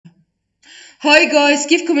هاي جايز،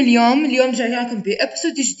 كيفكم اليوم جاي لكم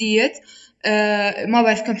بإبسود جديد. ما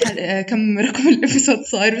بعرف كم رقم الإبسود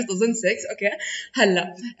صاير، بس أظن 6. أوكي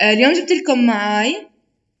هلا اليوم جبت لكم معاي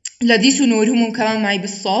لديس ونور، هم كمان معي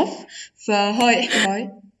بالصف. فهاي احكي هاي.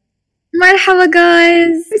 مرحبا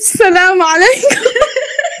جايز. السلام عليكم.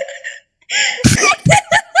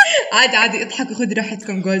 عادي اضحكوا، خذ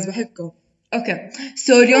راحتكم جايز، بحبكم. اوكي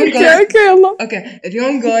سو اليوم جايز اوكي يلا. اوكي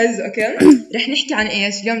اليوم جايز رح نحكي عن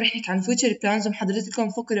ايش اليوم؟ رح نحكي عن فيوتشر بلانز، ومحضرت لكم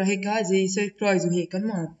فقره هيك زي سيربرايز وهيك.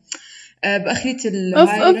 المهم باخرة هاي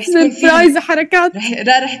رح يكون سيربرايز حركات،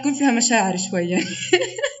 رح يكون فيها مشاعر شوي يعني.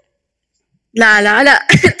 لا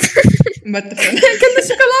ما اتفقنا. كنا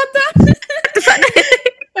شوكولاته.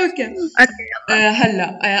 اوكي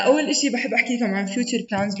هلا اول اشي بحب احكي لكم عن فيوتشر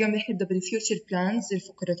بلانز. اليوم رح نبدا بالفيوتشر بلانز،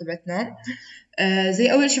 الفقره تبعتنا.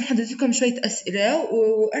 زي اول شيء محضرت لكم شويه اسئله،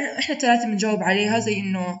 واحنا الثلاثه بنجاوب عليها، زي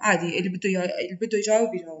انه عادي اللي بده يجاوب.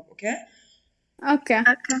 اوكي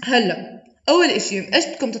هلا اول شيء، ايش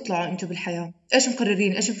بدكم تطلعوا انتم بالحياه؟ ايش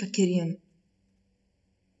مقررين؟ ايش مفكرين؟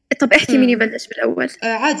 طب احكي مين يبلش بالاول؟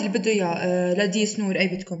 عادي اللي بده اياه. لديس، نور، اي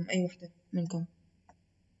بدكم، اي وحده منكم.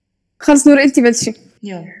 خلص نور انتي بلشي.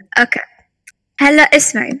 يلا. اوكي هلا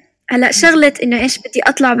اسمعي، هلا شغلة انه ايش بدي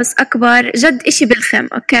اطلع بس اكبر جد اشي بالخم.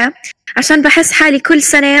 اوكي عشان بحس حالي كل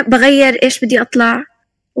سنة بغير ايش بدي اطلع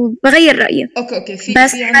وبغير رأيي. اوكي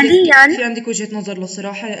بس حاليا في عندك وجهة نظر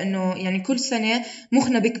للصراحة، لانه يعني كل سنة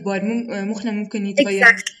مخنا بيكبر، مخنا ممكن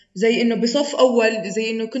يتغير. زي انه بصف اول زي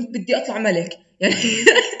انه كنت بدي اطلع ملك يعني.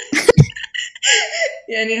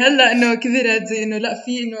 يعني هلا انه كبرت، زي انه لا،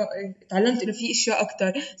 في انه تعلمت انه في اشياء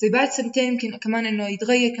اكتر. زي بعد سنتين يمكن كمان انه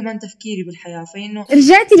يتغير كمان تفكيري بالحياة، فانه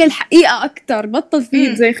رجعتي للحقيقة اكتر، بطل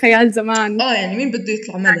فيه زي خيال زمان. يعني مين بده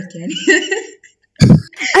يطلع ملك يعني؟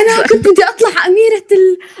 انا كنت بدي اطلع اميرة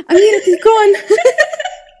الكون.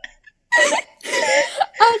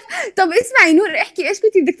 طب اسمعي نور، احكي ايش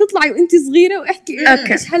كنتي بدك تطلعي وانتي صغيرة، واحكي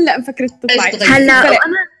ايش هلا مفكرة تطلعي.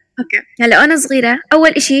 هلا وانا صغيرة اول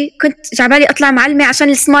اشي كنت جعبالي اطلع معلمة عشان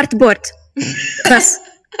السمارت بورد بس.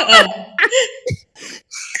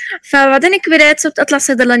 فبعدين كبرت صرت اطلع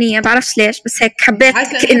صيدلانية، بعرفش ليش بس هيك حبيت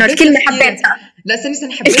انه الكلمة حبيتها. لا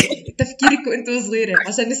استني، حبيت تفكيرك وانت صغيرة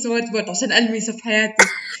عشان السمارت بورد، عشان ألمسه في حياتي.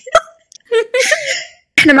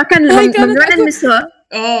 احنا ما كان ممنوع نلمسه.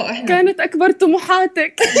 احنا كانت اكبر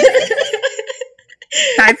طموحاتك.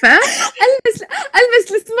 تعرفة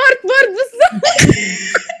البس السمارت بورد بس.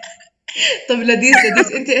 طب لديس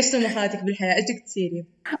انت ايش طموحاتك بالحياة؟ ايش بدك تصيري؟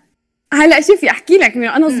 هلا شوفي احكي لك، من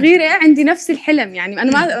انا صغيره عندي نفس الحلم، يعني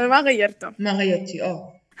انا ما غيرته. ما غيرتي؟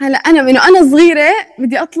 هلا انا من انا صغيره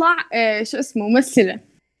بدي اطلع شو اسمه ممثله.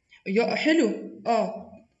 يا حلو.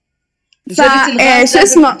 جرة الغاز شو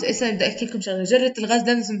اسمه، بدي احكي لكم شغله. جرة الغاز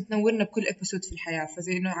لازم تنورنا بكل ابيسود في الحياه،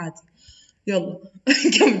 فزي انه عادي. يلا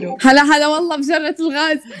كملوا. هلا والله بجرة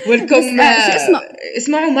الغاز. ولكم شو اسمه،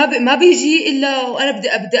 اسمعوا، ما بيجي الا وانا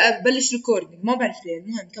بدي ابلش ريكوردينج، ما بعرف ليه.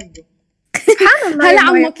 المهم كملوا. سبحان الله. هلا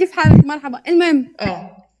عمو كيف حالك؟ مرحبا. المهم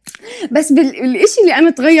بس بالشيء اللي انا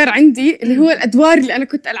تغير عندي اللي هو الادوار اللي انا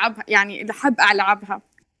كنت العبها، يعني اللي حاب العبها.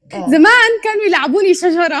 زمان كانوا يلعبوني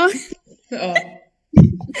شجره.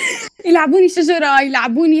 يلعبوني شجره،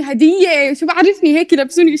 يلعبوني هديه، شو بعرفني هيك،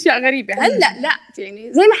 يلبسوني اشياء غريبه. هلا لا،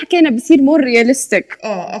 يعني زي ما حكينا بصير مور رياليستيك.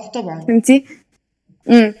 طبعا. فهمتي؟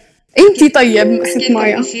 انتي طيب ست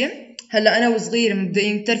مايا. هلا انا وصغيره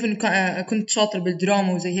مبدئيا بتعرف انه كنت شاطره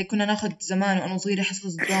بالدراما وزي هيك. كنا ناخذ زمان وانا صغيره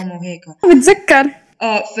حصص دراما وهيك. بتذكر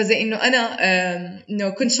فزي انه انا انه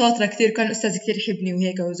كنت شاطره كثير، كان الاستاذ كثير يحبني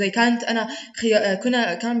وهيك. وزي كانت انا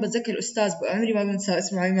كان بتذكر الاستاذ، عمري ما بنسى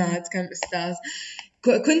اسمه، عماد كان الاستاذ.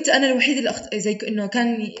 كنت انا الوحيده اللي زي انه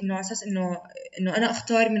كان انه على اساس انه انا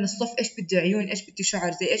اختار من الصف ايش بدي عيون، ايش بدي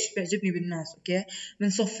شعر، زي ايش بيعجبني بالناس. اوكي من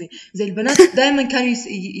صفي. زي البنات دائما كانوا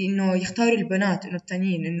انه يختاروا البنات انه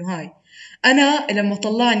التانيين، انه هاي انا لما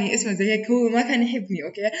طلعني اسمه زي هيك، هو ما كان يحبني.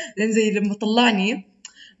 اوكي لان زي لما طلعني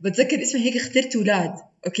بتذكر اسمه هيك اخترت اولاد.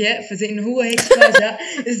 اوكي فزي انه هو هيك فاجأ.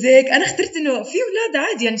 زي هيك انا اخترت انه في اولاد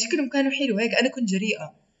عادي، يعني شكلهم كانوا حلو هيك. انا كنت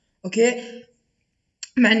جريئه. اوكي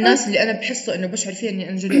مع الناس اللي انا بحسه انه بشعر فيها اني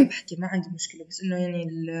انا جريئه بحكي، ما عندي مشكله. بس انه يعني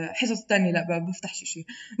الحصص الثانيه لا، بفتح شيء.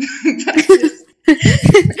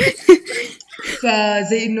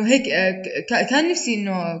 فزي انه هيك كان نفسي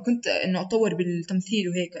انه كنت انه اطور بالتمثيل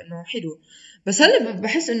وهيك، انه حلو. بس هلا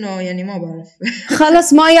بحس انه يعني ما بعرف.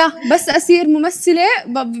 خلص مايا، بس اصير ممثله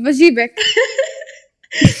بجيبك.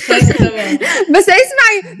 بس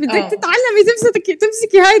اسمعي، بدك تتعلمي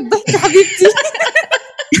تمسكي هاي الضحكه حبيبتي.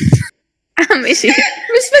 اهم شيء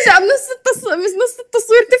مش فجأة بنص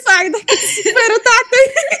التصوير تفقعي ضحكة الصفيرة تاعتي.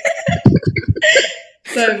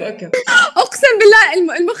 طيب اوكي، اقسم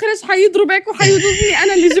بالله المخرج حيضربك وحيضربني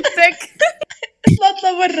انا اللي جبتك.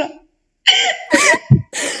 اطلع برا.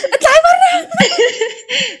 اطلعي برا.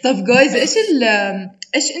 طب جايز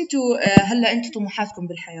ايش انتوا هلا انتوا طموحاتكم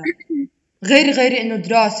بالحياه غير انه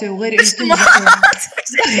دراسه وغير انه طموحات؟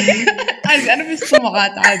 انا مش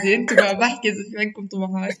طموحات عادي، انتوا بقى بحكي اذا في عندكم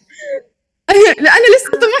طموحات. لا انا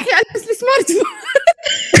لسه طموحي انا بس سمارت فون.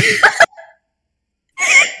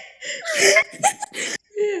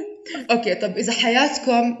 اوكي طب اذا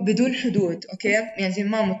حياتكم بدون حدود، اوكي يعني زي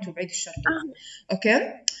ما متوا بعيد الشر، اوكي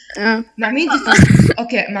مع مين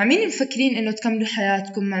اوكي مع مين مفكرين انه تكملوا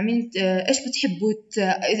حياتكم؟ مع مين ايش بتحبوا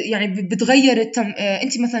يعني بتغير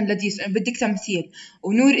انت مثلا لديس بدك تمثيل،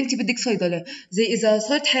 ونور انت بدك صيدله، زي اذا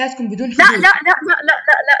صارت حياتكم بدون حدود. لا لا لا لا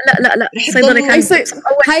لا لا لا لا صيدله كانت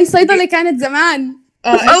هاي صيدله كانت زمان.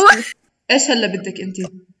 ايش هلا بدك انت؟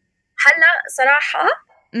 هلا صراحه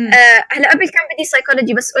هلا قبل كان بدي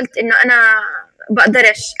سايكولوجي، بس قلت انه انا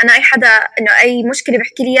بقدرش، انا اي حدا انه اي مشكله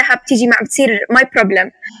بحكي لي اياها بتيجي بتصير ماي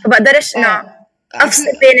بروبلم، فبقدرش انه افصل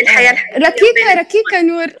بين الحياه ركيكه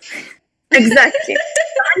نور. اكزاكتلي.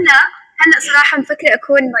 هلا صراحه مفكره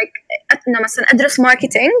اكون انه مثلا ادرس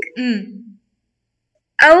ماركتينج،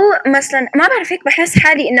 او مثلا ما بعرف، هيك بحس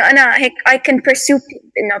حالي انه انا هيك I can pursue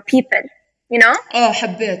انه people you know.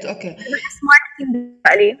 حبيت اوكي بحس ماركتينج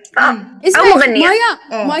بقالي او مغنيه.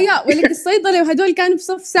 مايا ولك الصيدله وهدول كانوا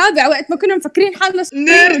بصف سابع وقت ما كنا مفكرين حالنا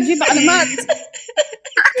شطار ونجيب علامات.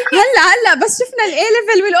 هلا بس شفنا الاي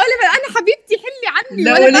ليفل والاو ليفل. انا حبيبتي حلي عني.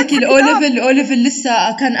 لا ولك الاو ليفل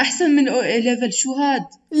لسه كان احسن من الاي ليفل. شو هاد؟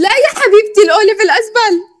 لا يا حبيبتي الاو ليفل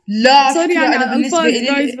ازبل. لا سوري انا بالنسبه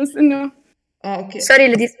لي بس انه اوكي سوري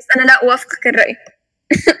لديس، بس انا لا اوافقك الراي.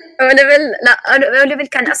 او ليفل لا، او ليفل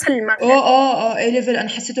كان اسهل من اي ليفل انا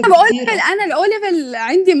حسيته بكثير. انا الاو ليفل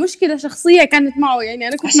عندي مشكله شخصيه كانت معه، يعني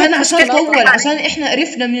انا كنت عشان طول، عشان احنا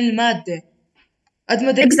قرفنا من الماده قد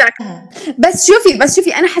ما درسنا. بس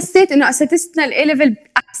شوفي انا حسيت انه اساتذتنا الاي ليفل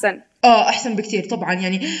احسن. احسن بكثير طبعا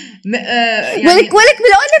يعني ولك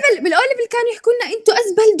بالاو ليفل كانوا يحكوا لنا انتوا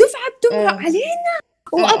ازبل دفعه بتمرق علينا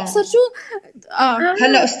وابصر شو.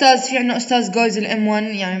 هلا استاذ في عنا استاذ جايز الام 1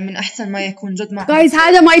 يعني من احسن ما يكون جد معنا. جايز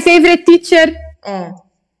هذا ماي فيفورت تيتشر.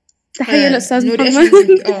 تحيه للاستاذ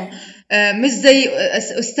محمد. مش زي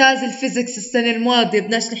استاذ الفيزيكس السنه الماضيه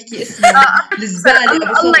بدناش نحكي اسمه الزباله ابو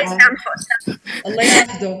صبعه، الله يسامحه الله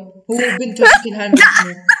ياخذه هو وبنته شكل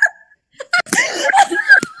هالاسمه.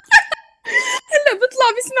 هلا بطلع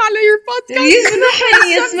بسمع على يور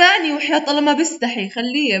بودكاست. يسمعني وحياة الله ما بستحي،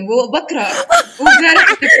 خليه بقرا هو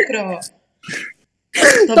بيعرف بكره.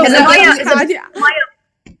 طب هلا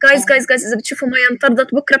جايز اذا بتشوفوا مايا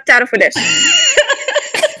انطردت بكره بتعرفوا ليش.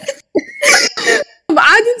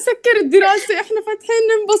 عادي نسكر الدراسه، احنا فاتحين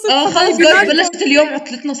ننبسط. خلص بلشت اليوم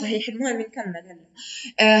عطلتنا صحيح. المهم نكمل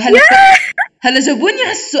هلا جاوبوني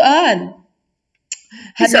على السؤال.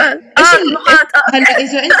 سؤال طموحات. هلا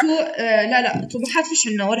اذا انتوا لا طموحات فيش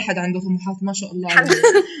عنا ولا حدا عنده طموحات ما شاء الله.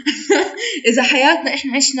 اذا حياتنا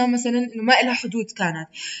احنا عشنا مثلا انه ما لها حدود كانت،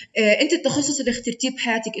 انت التخصص اللي اخترتيه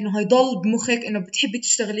بحياتك انه هيضل بمخك انه بتحبي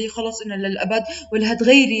تشتغلي خلص انه للابد، ولا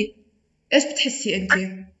هتغيري؟ ايش بتحسي انت؟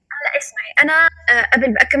 هلا اسمعي، انا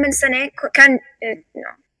قبل كم من سنه كان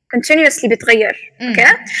continuously بتغير. اوكي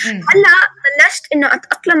هلا بلشت انه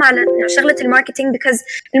اتاقلم على شغله الماركتينج، because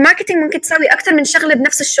الماركتينج ممكن تسوي اكثر من شغله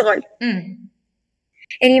بنفس الشغل.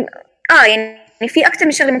 يعني يعني في اكثر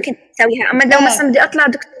من شغله ممكن تسويها. اما لو مثلا بدي اطلع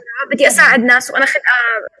دكتوره بدي اساعد ناس وانا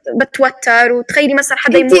بتوتر، وتخيلي مثلا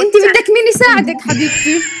حدا يموت، انت بدك مين يساعدك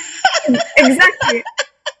حبيبتي؟ اكزاكتلي.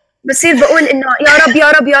 بصير بقول انه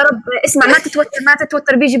يا رب اسمع ما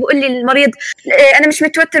تتوتر. بيجي بقول لي المريض انا مش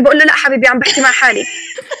متوتر، بقول له لا حبيبي عم بحكي مع حالي.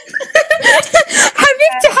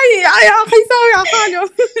 حبيبتي حيساوي على حاله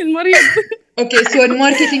المريض. اوكي سو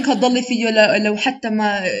الماركتينج هتضلي فيه لو حتى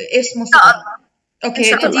ما ايش مصدر.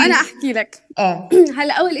 اوكي طب انا احكي لك.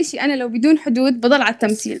 هلا اول إشي انا لو بدون حدود بضل على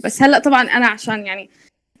التمثيل، بس هلا طبعا انا عشان يعني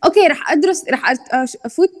اوكي رح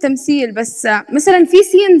افوت تمثيل، بس مثلا في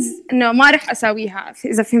سينز انه ما رح اساويها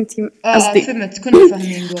اذا فهمتي قصدي. فهمت، كنا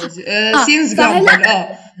فاهمين جوزي. سينز جامبل.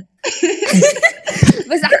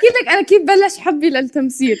 بس احكي لك انا كيف بلش حبي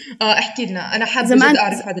للتمثيل. احكي لنا، انا حابه جد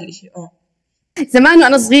اعرف هذا الاشي. زمان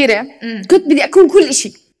وانا صغيره كنت بدي اكون كل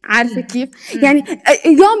إشي، عارفه كيف؟ يعني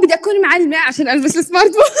اليوم بدي اكون معلمه عشان البس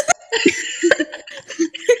السمارت فون.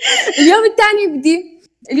 اليوم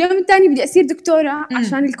الثاني بدي أصير دكتورة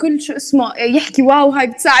عشان الكل شو اسمه يحكي واو هاي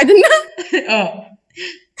بتساعد الناس.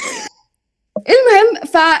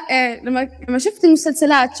 المهم لما شفت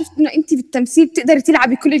المسلسلات شفت إنه أنت بالتمثيل بتقدري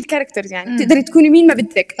تلعبي كل الكاركترز، يعني بتقدري تكوني مين ما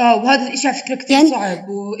بدك. وهذا الإشي على فكرة كتير يعني صعب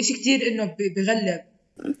وإشي كتير إنه بغلب.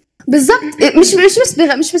 بالضبط.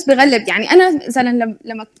 مش بس بغلب. يعني أنا مثلا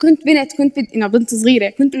لما كنت بنت إنه بنت صغيرة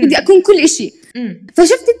كنت بدي أكون كل إشي.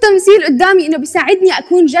 فشفت التمثيل قدامي انه بيساعدني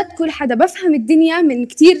اكون جد كل حدا، بفهم الدنيا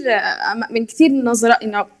من كثير نظرة،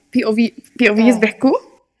 انه POVs بيحكوا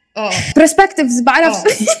perspectives بعرف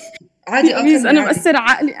عادي انا مأثر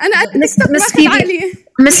عقلي، انا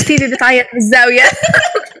مس فيبي بتعيط بالزاوية.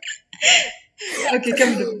 اوكي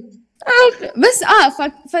كملوا. بس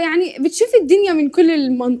فيعني بتشوفي الدنيا من كل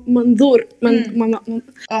المنظور.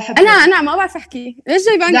 انا ما بعرف احكي ايش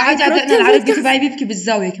جايب عندي. لا عادي انا العربي تبعي بيبكي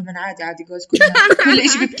بالزاويه كمان، عادي جوز كل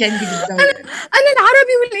شيء بيبكي عندي بالزاويه. انا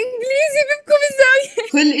العربي والانجليزي بيبكوا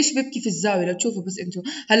بالزاويه. كل شيء بيبكي في الزاويه لو تشوفوا. بس انتوا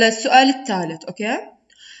هلا السؤال الثالث. اوكي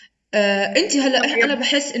انت هلا انا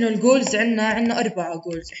بحس انه الجولز عندنا 4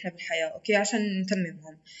 جولز احنا بالحياه. اوكي عشان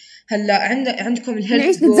نتممهم. هلا عندكم الهيلث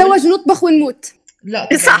نعيش نتزوج ونطبخ ونموت. لا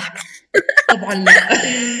طبعا. صح. طبعا لا.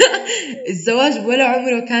 الزواج ولا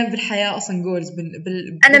عمره كان بالحياة أصلا جولز.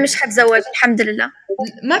 أنا مش حتزوج الحمد لله.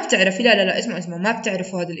 ما بتعرفي. لا اسمعوا ما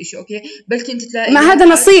بتعرفوا هذا الإشي. أوكي بلكي أنت تلاقي ما هذا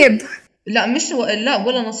نصيب. لا مش لا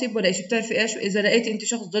ولا نصيب ولا إشي. بتعرفي إيش؟ إذا لقيتي أنت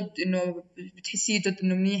شخص ضد إنه بتحسيه ضد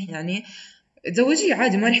إنه منيح يعني تزوجيه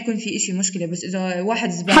عادي، ما رح يكون في إشي مشكلة. بس إذا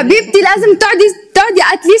واحد زبالة حبيبتي لازم تقعدي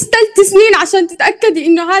أتليست 3 سنين عشان تتأكدي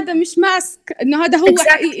إنه هذا مش ماسك، إنه هذا هو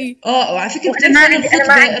حقيقي. وعلى فكرة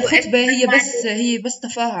الخطبة هي بس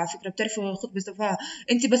تفاهة. على فكرة بتعرفوا الخطبة تفاهة.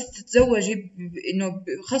 أنت بس تتزوجي إنه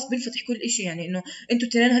خاص بنفتح كل إشي. يعني إنه أنتوا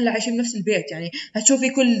تنين هلا عايشين بنفس البيت، يعني هتشوفي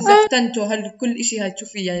كل زفتنته كل إشي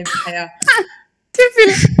هتشوفيه يعني بالحياة.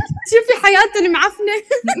 شوفي حياتنا المعفنة.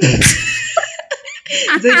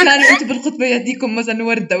 زي كانوا انتوا بالخطبه يهديكم مثلا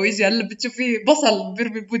ورده ويجي هلا بتشوفي بصل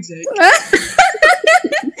بيرمي بوجهك.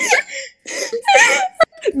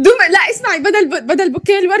 لا اسمعي، بدل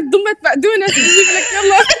بوكيه الورد ضمت بقدونس بجيب لك.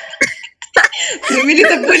 يلا رمي لي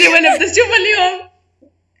تبولي وانا بدي اشوفها اليوم.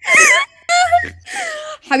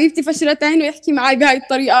 حبيبتي فشلتين ويحكي معي بهاي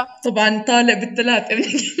الطريقه. طبعا طالع بالثلاث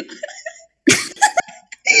ابنك.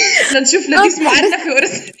 لنشوف لك اسمه عنا في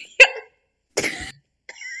ورثة.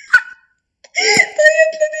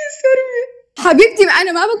 طيب لدي سوري حبيبتي،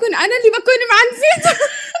 انا ما بكون انا اللي بكون معنفيته.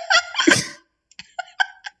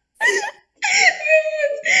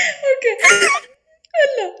 اوكي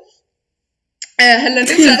هلا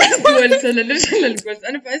نرجع للجولز.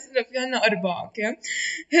 انا بحس انه في عنا 4. اوكي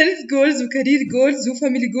هيلث جولز وكارير جولز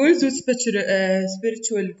وفاميلي جولز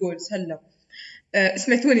وسبيريتشوال جولز. هلا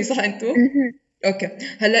سمعتوني صح انتوا؟ اوكي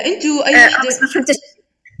هلا انتوا اي وحده ما فهمتش.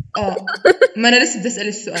 ما انا لسه بدي اسال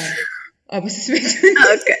السؤال. بس سمعتوني.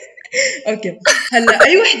 اوكي هلا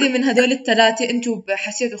اي وحده من هدول الثلاثه انتوا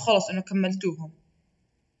حسيتوا خلص انه كملتوهم؟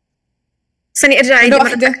 ثاني ارجع عيدي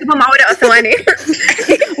اكتبها مع ورقه ثواني.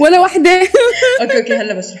 ولا وحده. اوكي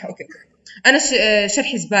هلا بشرح. اوكي انا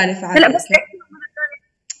شرحي زباله فعلا. هلا بس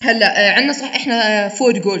هلا عندنا صح احنا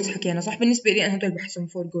 4 جولز حكينا صح. بالنسبه لي انا هدول بحسهم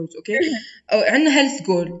 4 جولز. اوكي عندنا هيلث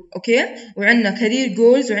جول. اوكي وعندنا كارير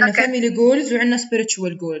جولز وعندنا فاميلي جولز وعندنا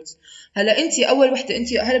سبيريتشوال جولز. هلا انت اول وحده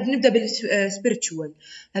انت هلا بنبدا بالسبيريتشوال.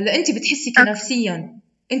 هلا انت بتحسي كنفسيا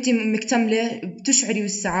انت مكتمله؟ بتشعري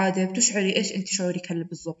بالسعاده؟ بتشعري ايش انت شعورك هلا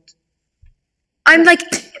بالضبط؟ I'm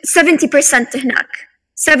like 70% هناك.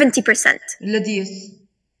 70%. لديس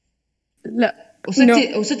لا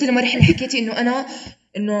وصلتي لمرحله حكيتي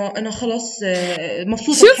انه انا خلص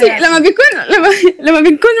مبسوطه. شوفي لما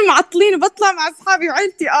بنكون معطلين وبطلع مع اصحابي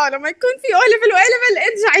وعيلتي لما يكون في اوليفل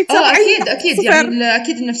ارجعي اكيد يعني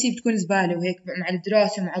اكيد النفسيه بتكون زباله وهيك مع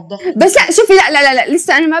الدراسه مع الضغط. بس لا شوفي لا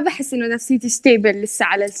لسه انا ما بحس انه نفسيتي ستيبل لسه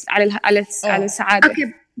على السعاده.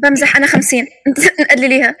 اوكي بمزح. انا 50.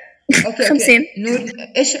 نقلليها. اوكي 50. نور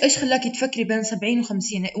ايش خلاكي تفكري بين 70 و50؟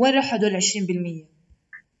 وين راحوا هدول 20%؟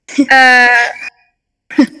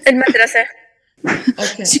 المدرسه.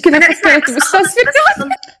 اوكي شكلها فكرت باستاذ فكرة.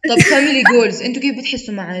 طب فاميلي جولز انتوا كيف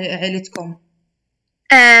بتحسوا مع عائلتكم؟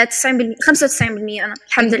 90% 95% انا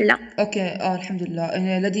الحمد لله. اوكي الحمد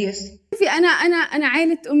لله. لديس في انا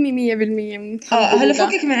عائلة امي 100%. هلا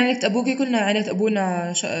فكك من عائلة ابوكي. كلنا عائلة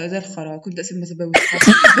ابونا زي الخرا. كنت اسمها سبوي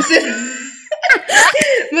بس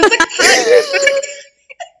مسكت حالي.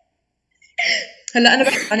 هلا انا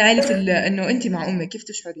بحكي عن عائلة انه انت مع امك كيف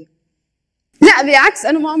تشعري؟ لا بالعكس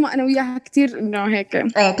انا ماما انا وياها كتير انه هيك كم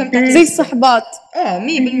زي الصحبات. 100%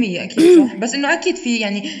 اكيد صح. بس انه اكيد في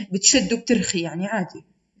يعني بتشد وبترخي يعني عادي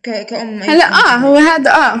كأم. هلا هو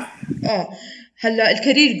هذا هلا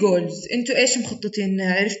الكارير جولز انتوا ايش مخططين؟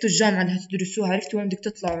 عرفتوا الجامعه اللي هتدرسوها؟ عرفتوا وين بدك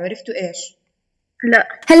تطلعوا؟ عرفتوا ايش؟ لا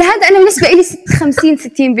هلا هذا انا بالنسبه لي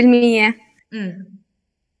 50-60%.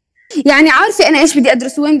 يعني عارفه انا ايش بدي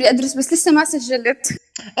ادرس وين بدي ادرس بس لسه ما سجلت.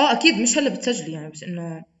 اكيد مش هلا بتسجلي يعني. بس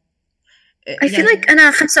انه I feel like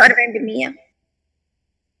أنا 45%.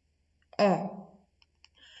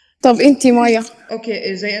 طب انتي مايا؟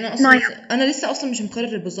 اوكي زي انا انا لسه اصلا مش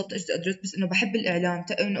مقرره بالضبط ايش بدي ادرس، بس انه بحب الاعلام،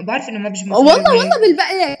 انه بعرف انه ما بيجي والله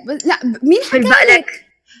بالبقلك. لا مين حكى لك؟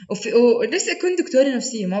 ولسه كنت دكتوره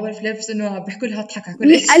نفسيه، ما بعرف ليه، بس انه بيحكوا لها اضحك على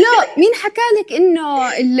كل شيء. الو مين حكى لك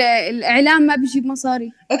انه الاعلام ما بيجيب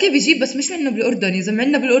مصاري؟ اوكي بيجيب، بس مش منه بالاردن، يا زلمه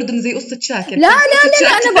عندنا بالاردن زي قصه شاكر. لا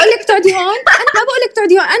انا بقول لك تقعدي هون، انا ما بقول لك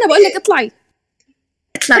تقعدي هون، انا بقول لك اطلعي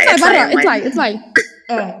برا، اطلعي.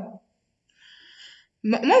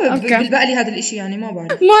 ما بالبقى لي هذا الاشي، يعني ما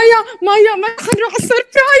بعرف. مايا ما حنروح على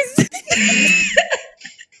السربرايز.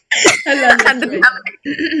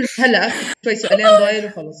 هلا شوي سؤالين ضايل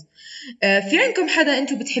وخلص. في عندكم حدا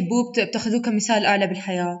انتم بتحبوه بتاخذوه كمثال اعلى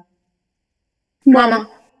بالحياه؟ ماما.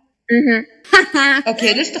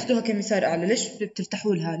 اوكي ليش تاخذوها كمثال اعلى؟ ليش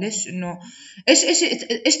بترتاحوا لها؟ ليش انه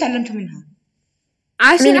ايش تعلمتوا منها؟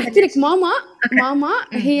 عشان احكي لك ماما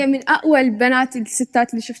هي من اقوى البنات الستات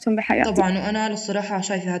اللي شفتهم بحياتي طبعا، وانا للصراحه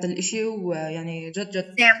شايفه هذا الاشي، ويعني جد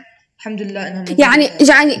الحمد لله انها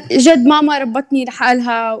يعني جد ماما ربتني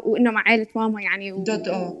لحالها، وانه مع عائله ماما يعني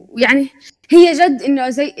جد يعني هي جد انه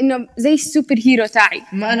زي السوبر هيرو تاعي.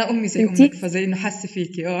 ما انا امي زي امك، فزي انه حاسه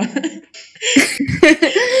فيكي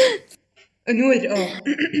نور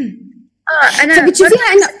انا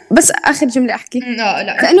بتشوفيها انه بس اخر جمله احكي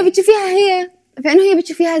لا فانه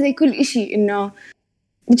بتشوفيها زي كل إشي، انه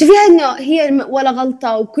بتشوفيها انه هي ولا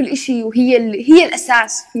غلطه وكل إشي، وهي هي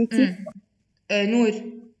الاساس، فهمتي؟ نور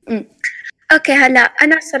اوكي هلا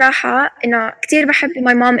انا صراحه انه كتير بحب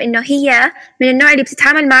ماي مام، انه هي من النوع اللي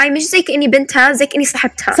بتتعامل معي مش زي كأني بنتها، زي كأني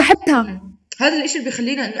صاحبتها. هذا الاشي اللي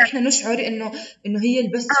بيخلينا انه احنا نشعر انه هي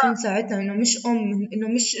البس فين ساعتنا، انه مش انه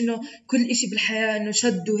مش انه كل اشي بالحياه انه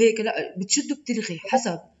شد وهيك، لا بتشد وبتلغي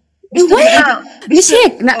حسب. مش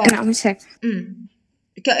هيك، لا مش هيك.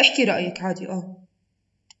 احكي رايك عادي.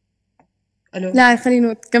 الو لا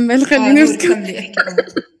خلينا نكمل كملي احكي.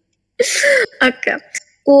 اوكي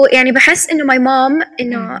ويعني بحس انه ماي مام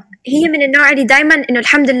انه هي من النوع اللي دائما انه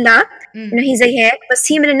الحمد لله انه هي زي هيك،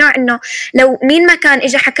 بس هي من النوع انه لو مين ما كان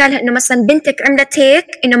اجى حكى لها انه مثلا بنتك عملت هيك،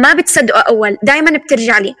 انه ما بتصدقه اول، دائما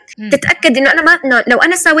بترجع لي تتاكد انه انا ما إنه لو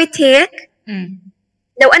انا سويت هيك،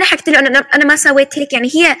 لو انا حكيت له انه انا ما سويت هيك، يعني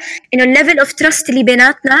هي انه الليفل اوف تراست اللي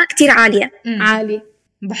بيناتنا كتير عاليه.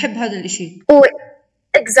 بحب هذا الاشي.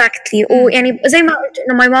 exactly. ويعني زي ما قلت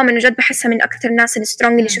انه ماي مام انه جد بحسها من اكثر الناس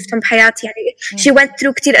السترونج اللي شفتهم بحياتي، يعني she went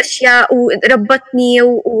through كتير اشياء وربتني،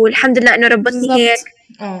 والحمد لله انه ربتني هيك،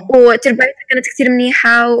 وتربيتها كانت كتير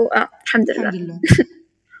منيحه، الحمد لله.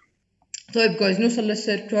 طيب جايز نوصل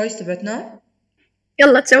للسيربرايز تبعتنا.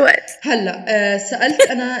 يلا تسويت. هلا سألت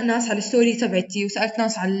أنا ناس على الستوري تبعتي، وسألت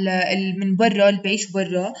ناس على من برا اللي بيعيشوا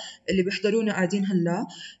برا اللي بيحضرونا قاعدين هلا.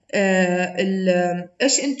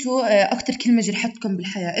 إيش أنتوا أكتر كلمة جرحتكم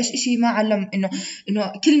بالحياة؟ إيش إشي ما علم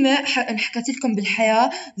إنه كلمة حكيت لكم بالحياة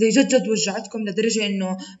زي جد وجعتكم لدرجة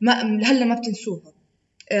إنه هلا ما بتنسوها.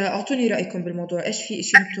 أعطوني رأيكم بالموضوع. إيش في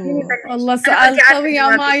إشي أنتوا؟ والله سؤال قوي يا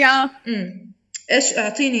مايا. إيش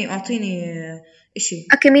أعطيني إشي.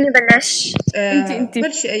 اوكي مين يبلش؟ انت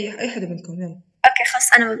بلشي اي حدا منكم يلا. اوكي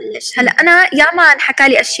خلص انا ببلش. هلا انا ياما انحكى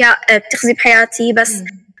لي اشياء بتخزي بحياتي، بس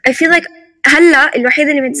I feel like هلا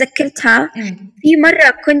الوحيده اللي متذكرتها في مره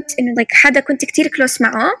كنت انه حدا كنت كتير كلوس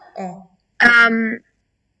معه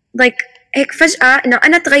هيك فجأة انه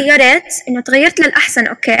انا تغيرت للاحسن.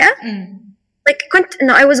 اوكي كنت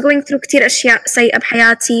انه I was going through كتير اشياء سيئة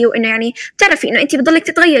بحياتي، وانه يعني بتعرفي انه انت بتضلك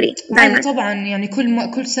تتغيري دائما. طبعا يعني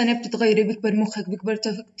كل سنة بتتغيري، بيكبر مخك، بيكبر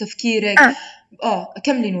تفكيرك.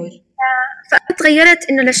 كملي نور. فتغيرت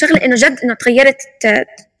انه لشغله انه جد انه تغيرت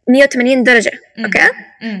 180 درجة. اوكي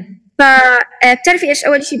فبتعرفي ايش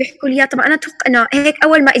اول شيء بيحكوا لي؟ طبعا انا اتوقع انه هيك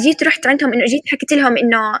اول ما اجيت رحت عندهم، انه اجيت حكيت لهم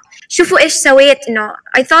انه شوفوا ايش سويت، انه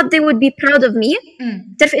I thought they would be proud of me.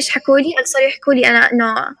 بتعرفي ايش حكوا لي؟ صاروا يحكوا لي انا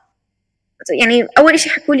انه يعني اول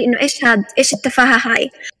شيء حكوا لي انه ايش التفاهه هاي،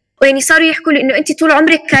 ويعني صاروا يحكوا لي انه انت طول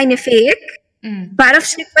عمرك كاينه فيك.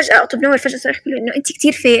 بعرفش ليك فجاه نور فجاه صاروا يحكوا لي انه انت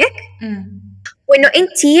كتير فيك، وانه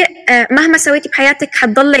انت مهما سويتي بحياتك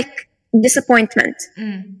حتضلك disappointment.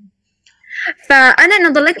 فانا انه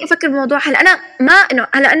ضليت افكر بالموضوع. هلا انا ما انه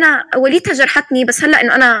هلا انا اوليتها جرحتني، بس هلا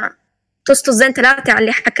انه انا طست الزين 3 على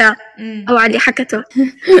اللي حكاه او على اللي حكته.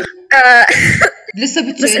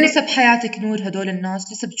 لسه بحياتك نور هدول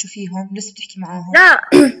الناس؟ لسه بتشوفيهم؟ لسه بتحكي معاهم؟ لا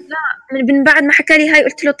من بعد ما حكى لي هاي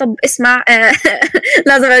قلت له طب اسمع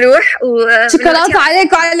لازم اروح شوكولاته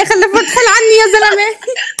عليك وعلى اللي خلف فتحل عني يا زلمه.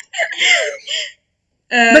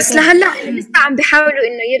 بس لهلا لسه عم بيحاولوا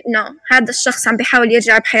انه هذا الشخص عم بيحاول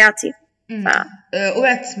يرجع بحياتي.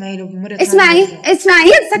 اوعي تسمعي له بمرة. اسمعي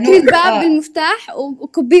سكري الباب بالمفتاح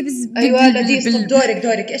وكبيه ايوه لذيذ. طب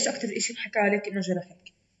دورك ايش اكتر اشي حكى لك انه جرحك؟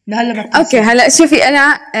 هلا ما اوكي هلا شوفي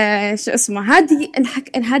انا شو اسمه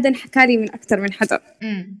هذا انحكى لي من اكثر من حدا.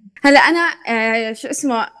 هلا انا شو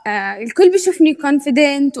اسمه الكل بيشوفني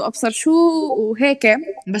confident وابصر شو وهيك،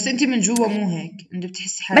 بس انت من جوا مو هيك، انت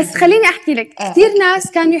بتحسي حالك. بس خليني احكي لك كثير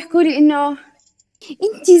ناس كانوا يحكوا لي انه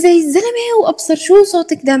انت زي الزلمه وابصر شو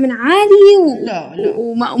صوتك دائما عالي لا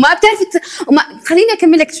وما بتعرفي خليني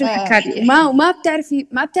اكمل لك شو حكى لي. وما بتعرفي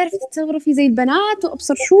تتصرفي زي البنات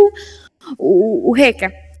وابصر شو وهيك.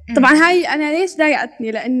 طبعا هاي انا ليش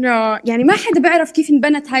ضايقتني، لانه يعني ما حدا بيعرف كيف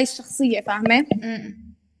انبنت هاي الشخصيه، فاهمه؟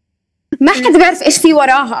 ما حدا بيعرف ايش في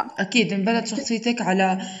وراها. اكيد انبنت شخصيتك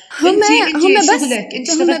على هم شغلك، انت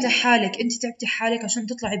اشتغلتي حالك، انت تعبتي حالك عشان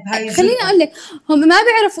تطلعي بهاي الجرأة. خليني اقول لك هم ما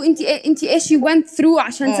بيعرفوا انت ايش you went through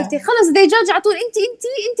عشان صرتي خلص they judge على طول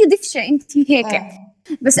انت دفشه انت هيك.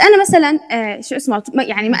 بس انا مثلا شو اسمه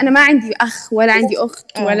يعني انا ما عندي اخ ولا عندي اخت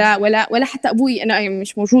ولا حتى ابوي انا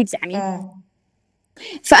مش موجود يعني.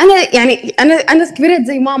 فانا يعني انا كبرت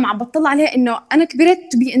زي ماما، عم بطلع عليها انه انا كبرت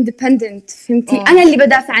to be independent، فهمتي؟ انا اللي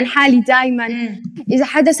بدافع عن حالي دايما. اذا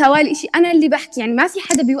حدا سوالي شيء انا اللي بحكي، يعني ما في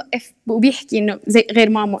حدا بيوقف وبيحكي انه زي غير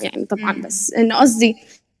ماما يعني طبعا. بس انه قصدي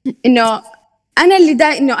انه انا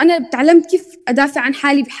اللي انه انا تعلمت كيف ادافع عن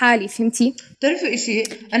حالي بحالي، فهمتي؟ بتعرفوا إشي،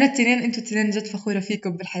 أنا انتوا التنين جد فخورة فيكم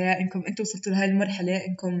بالحياة، إنكم انتوا وصلتوا لهاي المرحلة،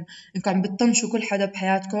 إنكم عم بتطنشوا كل حدا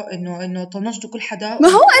بحياتكم، إنه طنشتوا كل حدا. ما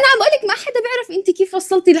هو أنا عم بقولك ما حدا بيعرف أنت كيف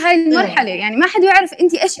وصلتي لهاي المرحلة. يعني ما حدا بيعرف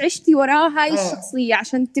أنت إيش عشتي وراها هاي الشخصية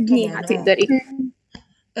عشان تبنيها تقدري.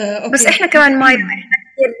 بس إحنا كمان مايا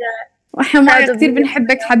إحنا مايا كتير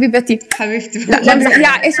بنحبك حبيبتي. حبيبتي لا بمزح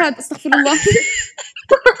يا إيش هاد، استغفر الله.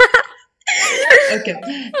 اوكي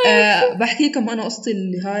بحكي لكم انا قصتي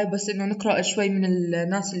اللي هاي، بس انه نقرا شوي من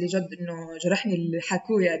الناس اللي جد انه جرحني اللي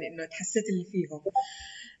حكوه، يعني انه تحسيت اللي فيهم.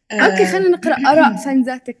 اوكي خلينا نقرا اراء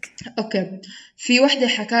فانزاتك. اوكي في وحده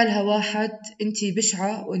حكى لها واحد انتي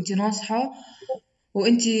بشعه وانتي ناصحه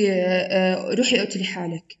وانتي روحي اقتلي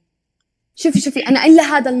حالك. شوفي انا الا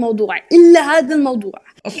هذا الموضوع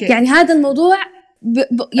أوكي. يعني هذا الموضوع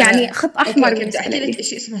يعني خط احمر. بدي احكي لك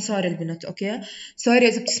شيء اسمه ساره البنت. اوكي سوري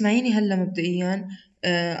اذا بتسمعيني هلا مبدئيا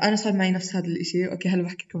انا صار معي نفس هذا الاشي. اوكي هلا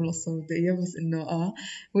بحكي لكم القصه مبدئيا، بس انه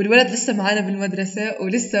والولد لسه معنا بالمدرسه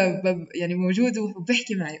ولسه يعني موجود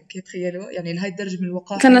وبيحكي معي. اوكي تخيلوا يعني لهي الدرجه من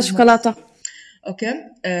الوقاحه. كنا شوكولاته. اوكي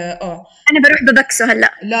انا بروح ببكسه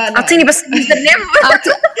هلا. لا اعطيني بس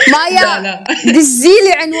مايا لا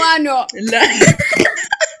دزيلي عنوانه. لا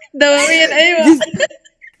دواميا ايوه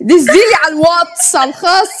دزيلي على الواتس على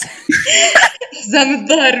الخاص. حزام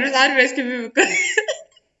الظهر مش عارفه ايش كيف بكون.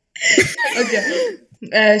 اوكي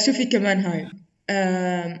شوفي كمان هاي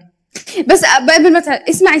بس قبل ما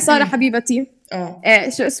اسمعي ساره حبيبتي.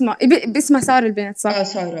 شو اسمها باسمها ساره البنت صح؟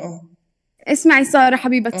 ساره اسمعي ساره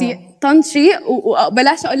حبيبتي. طنشي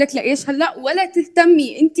وبلاش اقول لك لايش هلا ولا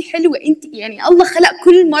تهتمي. انت حلوه، انت يعني الله خلق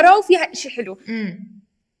كل مره وفيها شيء حلو.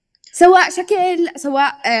 سواء شكل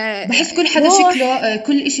سواء بحس كل حدا شكله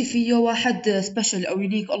كل إشي فيه واحد سبيشل أو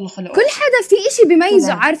يونيك الله خلقه. كل حدا في إشي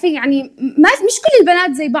بيميزه. عارفة يعني مش كل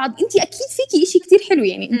البنات زي بعض. أنت أكيد فيكي إشي كتير حلو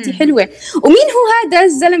يعني أنت حلوة. ومين هو هذا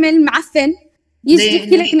الزلمة المعفن يجي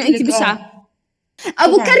يحكي لك إنه أنت بشعة؟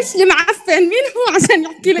 أبو كرش المعفن مين هو عشان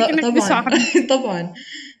يحكي لك إنك بشعة؟ طبعا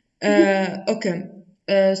أوكي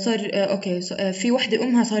صار أوكي في وحدة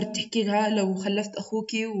أمها صارت تحكي لها لو خلفت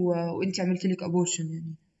أخوكي وأنت عملت لك أبورشن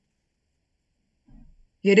يعني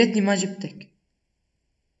يا ريتني ما جبتك.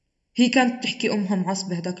 هي كانت تحكي أمها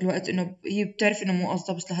معصبة هداك الوقت إنه هي بتعرف إنه مو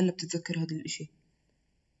قصدها، بس لهلا بتتذكر هذا الإشي.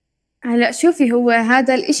 هلا شوفي هو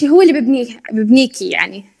هذا الإشي هو اللي ببنيكي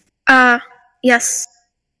يعني. يس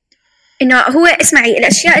إنه هو اسمعي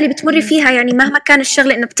الأشياء اللي بتمر فيها يعني مهما كان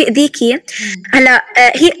الشغلة إنه بتأذيكي. هلا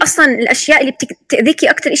هي أصلا الأشياء اللي بتأذيكي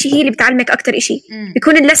أكتر إشي هي اللي بتعلمك أكتر إشي.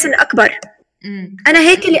 بيكون اللسن أكبر. أنا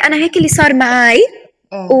هيك اللي صار معي.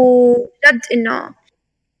 وجد إنه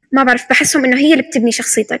ما بعرف بحسهم إنه هي اللي بتبني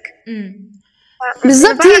شخصيتك.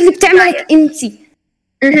 بالضبط هي اللي بتعملك أنتي.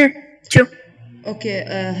 شو أوكي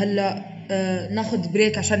هلا ناخد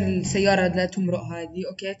بريك عشان السيارة لا تمرق هذه.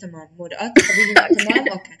 أوكي تمام مرقت حبيبي. تمام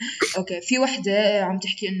أوكي في وحدة عم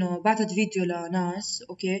تحكي إنه بعتت فيديو لناس.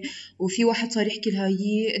 أوكي وفي واحد صار يحكي لها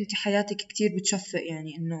هي أنت حياتك كتير بتشفق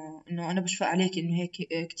يعني إنه أنا بشفق عليك إنه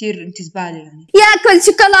هيك كتير أنت زبالة يعني. ياكل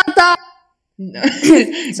شوكولاتة.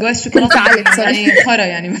 جواز شوكولاتة يعني خرا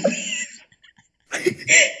يعني.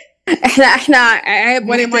 احنا عيب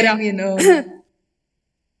ولا محترمين.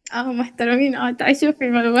 محترمين. تعي شوفي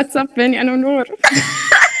الواتساب بيني انا ونور.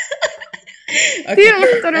 كثير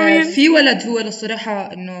محترمين. في ولد هو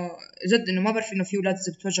الصراحة إنه جد إنه ما بعرف إنه في ولاد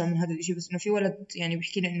إذا بتوجعوا من هذا الإشي، بس إنه في ولد يعني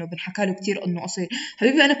بيحكي لي إنه بنحكى له كتير إنه قصير.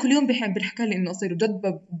 حبيبي أنا كل يوم بنحكى لي إنه قصير، وجد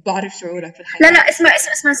بعرف شعورك في الحياة. لا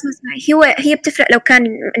اسمعي، هي بتفرق لو كان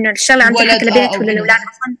إنه الشغلة عم تحكي لبنت ولا الأولاد.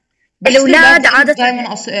 أصلا الأولاد عادة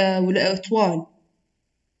دائما طوال.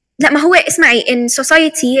 لا ما هو اسمعي إن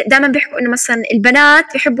society دائما بيحكوا إنه مثلا البنات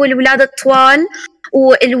بيحبوا الأولاد الطوال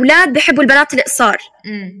والأولاد بيحبوا البنات القصار.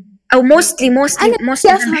 او موستلي انا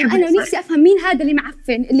نفسي افهم مين هذا اللي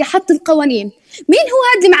معفن اللي حط القوانين. مين هو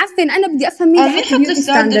هذا اللي معفن؟ انا بدي افهم مين اللي حط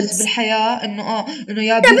الستاندردز بالحياه انه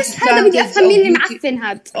يا بس هذا بدي افهم مين اللي معفن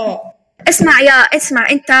هذا. اسمع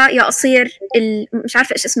انت يا قصير مش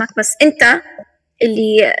عارفه ايش اسمك، بس انت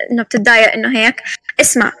اللي انه بتتضايق انه هيك.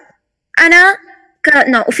 اسمع انا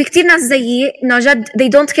وفي كتير ناس زيي انه جد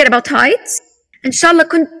they don't care about heights. ان شاء الله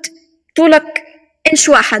كنت طولك انش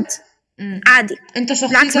واحد عادي، انت شخصيتك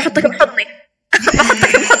بالعكس بحطك بحضني.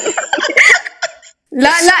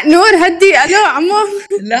 لا نور هدي. الو عمو.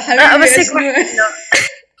 لا حبيبي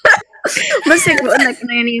بس هيك بقول لك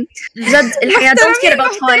انه يعني جد الحياه don't care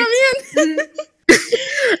about heights.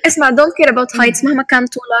 اسمع don't care about heights مهما كان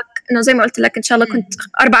طولك. انه زي ما قلت لك ان شاء الله كنت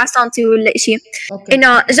 4 سنتي ولا إشي،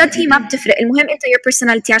 انه جد هي ما بتفرق. المهم انت your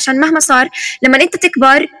personality، عشان مهما صار لما انت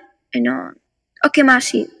تكبر انه اوكي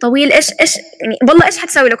ماشي طويل ايش يعني والله ايش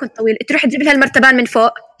حتسوي لو كنت طويل؟ تروح تجيب لها المرتبان من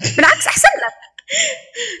فوق؟ بالعكس احسن لك.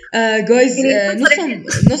 جايز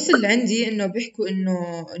نص اللي عندي انه بيحكوا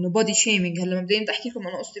انه بودي شيمينج. هلا مبدئيا بدي احكي لكم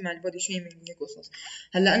انا قصتي مع البودي شيمينج هيك قصص.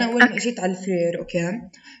 هلا انا اول ما اجيت على الفرير اوكي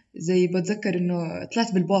زي بتذكر انه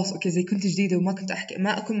طلعت بالباص اوكي زي كنت جديده وما كنت احكي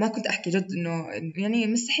ما كنت احكي جد انه يعني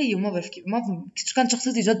مستحيه وما بعرف كيف ما كانت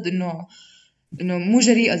شخصيتي جد انه مو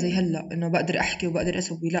جريئه زي هلا انه بقدر احكي وبقدر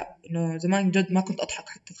اسوي. لا انه زمان جد ما كنت اضحك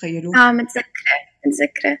حتى تخيلوا.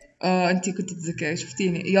 متذكره انت كنت تتذكري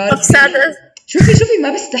شفتيني يا رب. شوفي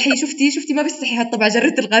ما بستحي. شفتي ما بستحي هالطبع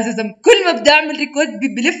جرة الغازة كل ما بدي اعمل ريكورد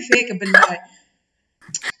بلف هيك بالله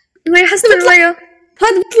ما يحس بالمية.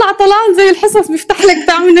 هذا بيطلع طلال زي الحصص بيفتح لك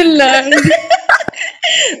تعمل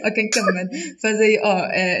اوكي نكمل. فزي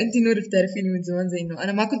انت نور بتعرفيني من زمان زي انه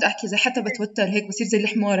انا ما كنت احكي زي حتى بتوتر هيك بصير زي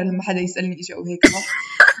الحمارة لما حدا يسألني إشي او هيك.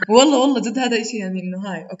 والله جد هذا إشي يعني انه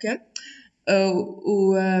هاي اوكي.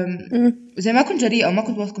 وزي ما كنت جريئة وما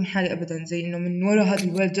كنت واثقة من حالي أبدا. زي إنه من ورا هذا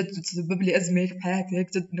الولد جد تسبب لي أزمة هيك بحياتي هيك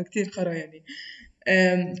جد إنه كتير خرا يعني.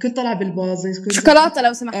 كنت طالعة بالباص زي شوكولاتة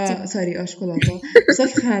لو سمحتي. سوري شوكولاتة.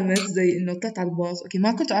 صف خامس زي إنه طلعت على الباص أوكي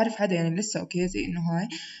ما كنت أعرف هذا يعني لسه أوكي زي إنه هاي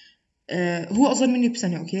هو أصغر مني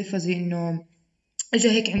بسنة أوكي. فزي إنه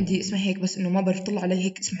اجى هيك عندي اسمه هيك بس انه ما بعرف طلع علي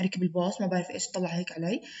هيك اسمع ركب الباص ما بعرف ايش طلع هيك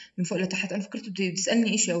علي من فوق لتحت. انا فكرت بده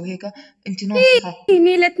يسالني اشي او هيك. انت ناصحه؟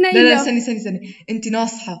 لا استني انت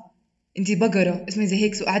ناصحه انت بقره اسمي زي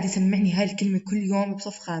هيك. وقعد يسمعني هاي الكلمه كل يوم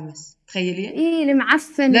بصف خامس تخيلي.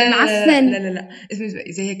 المعفن لا اسمي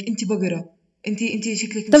زي هيك انت بقره انت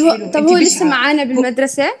شكلك مش حلو. طب هو لسه معانا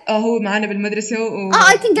بالمدرسه؟ هو معانا بالمدرسه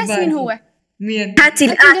I can guess مين هاتي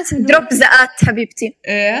الآت دروب زقات حبيبتي.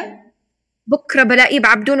 ايه بكره بلاقيه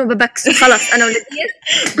بعبدون وببكس خلاص انا ولدي.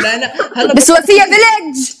 لا هلا بس وفية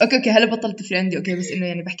فيلج. اوكي هلا بطلت في عندي اوكي. بس انه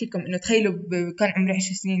يعني بحكي لكم انه تخيلوا كان عمري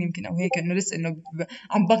 10 سنين يمكن او هيك انه لسه انه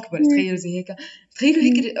عم بكبر. تخيلوا زي هيك. تخيلوا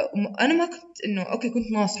هيك انا ما كنت انه اوكي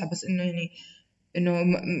كنت ناصحه بس انه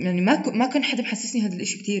يعني ما كان حدا محسسني هذا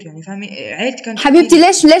الاشي كتير يعني فاهمي. عيلتي كانت حبيبتي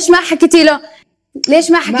ليش ما حكيتي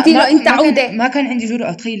له انت عودة؟ ما كان عندي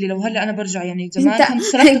جرأة. تخيلي لو هلا انا برجع يعني زمان كنت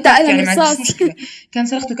صرخت يعني ما عنديش مشكلة كان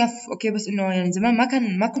صرخت كف اوكي. بس انه يعني زمان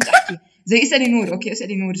ما كنت احكي زي اسألي نور اوكي.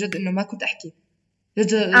 اسألي نور جد انه ما كنت احكي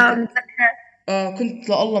جد كنت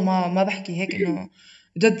لله ما بحكي هيك انه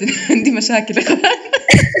جد عندي مشاكل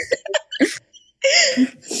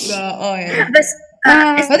لا يعني بس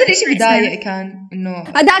هذا الاشي بداية كان انه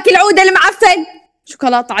هداك العودة المعفن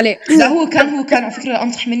شوكولاتة عليه. لا هو كان على فكرة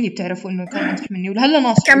أنصح مني. بتعرفوا إنه كان أنصح مني ولهلا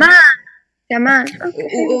ناصح كمان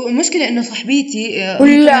والمشكلة إنه صاحبيتي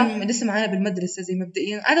لسه معانا بالمدرسة زي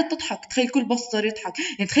مبدئيا قعدت تضحك. تخيل كل باص صار يضحك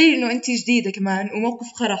يعني. تخيل إنه أنت جديدة كمان وموقف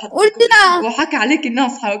خرا وحكى عليك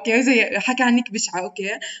الناصحة أوكي زي حكى عنك بشعة أوكي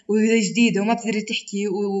وزي جديدة وما بتقدري تحكي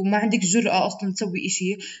وما عندك جرأة أصلا تسوي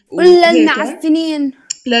إشي ولا المعفنين.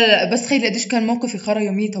 لا بس تخيل قديش كان موقفي خرا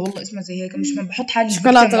يوميتها والله. اسمه زي هيك مش بحط حالي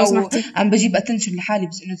شوكولاتة عم بجيب اتنشن لحالي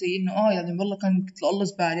بس انه زي انه يعني والله كان الله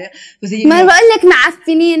زباله. فزي ما بقول لك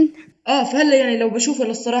معفنين. فهلا يعني لو بشوفه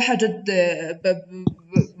للصراحه جد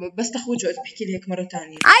بستخوجه اذا بحكي لي هيك مره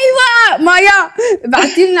تانية. ايوه مايا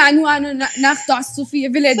بعتي لنا عنوانه ناخده على الصوفيه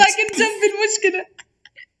فيليج. ساكن جنبي المشكله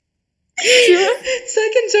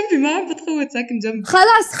ساكن جنبي ما عم بتخوت ساكن جنبي.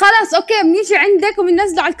 خلاص اوكي بنيجي عندك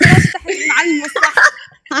وبننزله على الكراسي تحت المعلم مصلحة.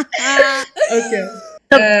 اوكي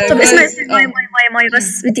طب اسمع ماي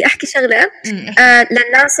بس بدي احكي شغله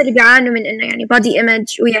للناس اللي بيعانوا من انه يعني body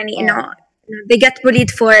image ويعني انه they get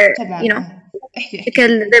bullied for you know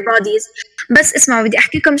شكل their bodies. بس اسمعوا بدي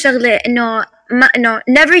احكي لكم شغله انه ما انه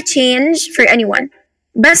never change for anyone.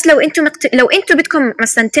 بس لو انتم بدكم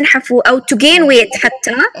مثلا تنحفوا او to gain weight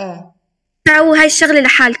حتى سووا هاي الشغله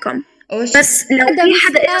لحالكم. بس لو في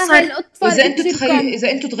حدا صار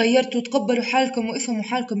اذا انتم تغيرتوا تقبلوا حالكم وافهموا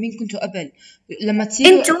حالكم مين كنتوا قبل لما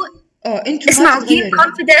تصيروا انتوا اسمعوا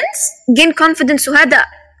gain confidence وهذا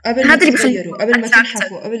اللي بيخليكم قبل ما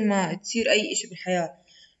تنحفوا قبل ما تصير اي شيء بالحياه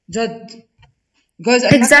جد. جوز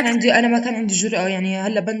انا ما كان عندي جرأة يعني.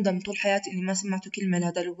 هلا بندم طول حياتي اني ما سمعته كلمه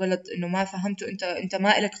لهذا الولد انه ما فهمته انت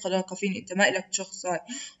ما إلك علاقه فيني انت ما إلك شخص صار.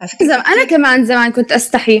 انا كمان زمان كنت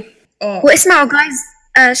استحي. واسمعوا جايز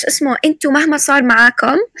شو اسمه انتوا مهما صار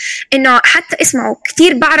معاكم انه حتى اسمعوا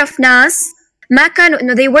كثير بعرف ناس ما كانوا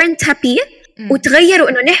انه they weren't happy وتغيروا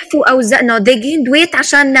انه نحفوا او انه they gained weight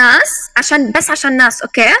عشان ناس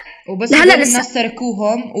اوكي وبس هلا الناس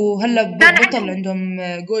تركوهم وهلا بطل عندهم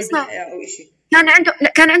جول بالحياه او شيء.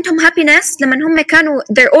 كان عندهم happiness لما هم كانوا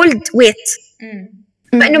their old weight.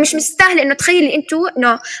 فانه مش مستاهل انه تخيلي انتوا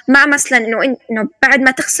انه مع مثلا انه بعد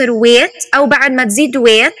ما تخسروا weight او بعد ما تزيدوا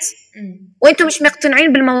weight وانتوا مش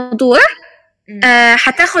مقتنعين بالموضوع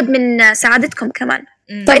حتاخد من سعادتكم كمان.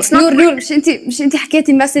 طيب نور مش انت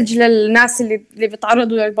حكيتي مسج للناس اللي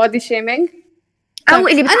بيتعرضوا للبودي شيمينج او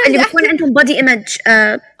اللي بيكون عندهم بودي ايمج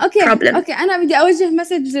بروبلم. اوكي انا بدي اوجه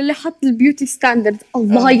مسج للي حط البيوتي ستاندرد.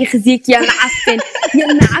 الله يخزيك يا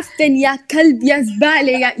معفن يا كلب يا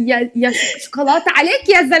زباله يا شوكولاته عليك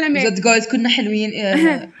يا زلمه. جد جايز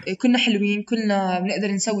كنا حلوين كلنا بنقدر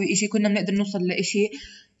نسوي إشي كنا بنقدر نوصل لإشي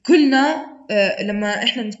كلنا لما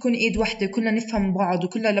احنا نكون ايد واحده كلنا نفهم بعض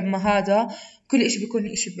وكلنا لما هذا كل إشي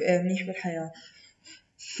بيكون إشي منيح بالحياه.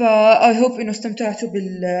 I hope إنه استمتعتوا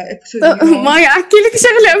بالإبسود. ما أحكي لك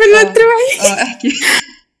شغلة قبل ما تروحي. أحكي.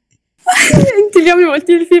 أنت اليوم اللي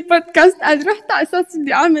قلتي لي في بودكاست أنا رحت على أساس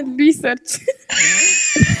بدي أعمل ريسيرش.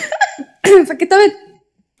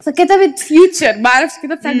 فكتبت فيوتشر ما أعرفش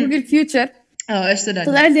كتبت على جوجل فيوتشر. إيش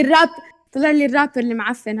طلع لي الرابر اللي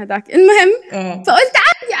معفن هذاك. المهم فقلت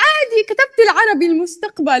عادي كتبت العربي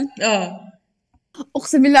المستقبل.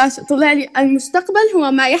 أقسم بالله طلع لي المستقبل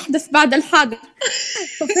هو ما يحدث بعد الحاضر.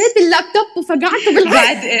 طفيت اللابتوب وفقعته بالعرض.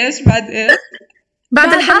 بعد إيش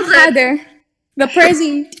بعد الحاضر the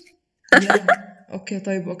present. أوكي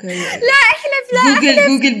طيب أوكي لا احلف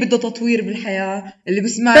جوجل بده تطوير بالحياة اللي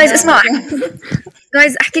بسمعنا. جايز اسمعوا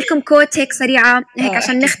جايز أحكي لكم كوت هيك سريعة هيك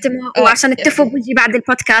عشان نختمه وعشان نتفق بيجي بعد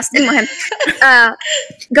البودكاست. المهم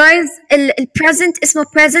جايز البريزنت اسمه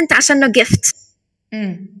present عشانه gift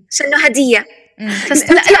عشانه هدية.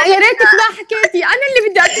 لا يا ريتك ما حكيتي انا اللي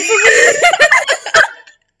بدي اتفق.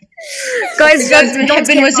 جايز جد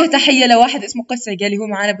بنحب نوجه تحيه لواحد اسمه قسعي قال لي هو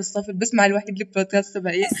معنا بالصف بسمع الوحيد البودكاست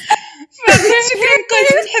تبعي. شكرا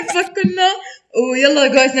قيس بنحبك كلنا ويلا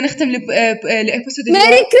جايز نختم الابيسود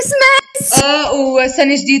ميري كريسماس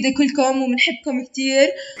وسنه جديده كلكم وبنحبكم كثير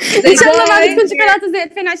ان شاء الله ما بتكون شوكولاته زي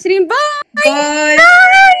 2020. باي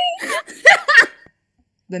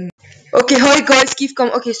اوكي هاي جايز كيفكم؟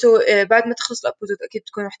 اوكي سو بعد ما تخلص الابيسود اكيد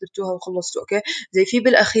تكونوا حضرتوها وخلصتوا. اوكي زي في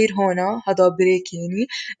بالاخير هنا هذا بريك يعني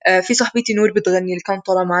في صاحبتي نور بتغني اللي كان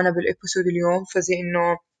طالعه معنا بالابيسود اليوم فزي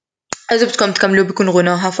انه اذا بدكم تكملوا بيكون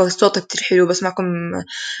غناها فصوتها كتير حلو بسمعكم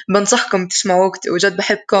بنصحكم تسمعوه وجد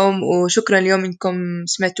بحبكم وشكرا اليوم انكم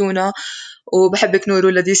سمعتونا وبحبك نور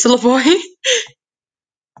ولدي صلبوي.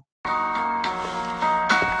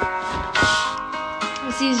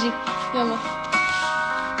 مسيجي يلا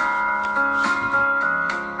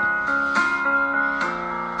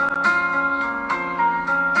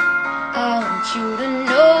you to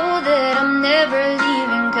know that I'm never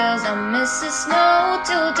leaving cause I miss the snow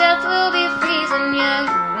till death will be freezing. Yeah,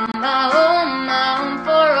 you're my own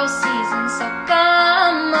for all seasons. So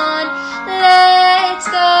come on, let's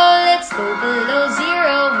go below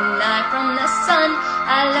zero and hide from the sun.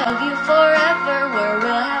 I love you forever where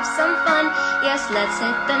we'll have some fun. Yes, let's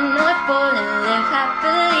hit the North Pole and live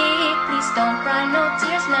happily. Please don't cry, no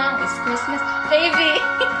tears now, it's Christmas, baby.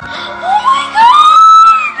 Oh my God.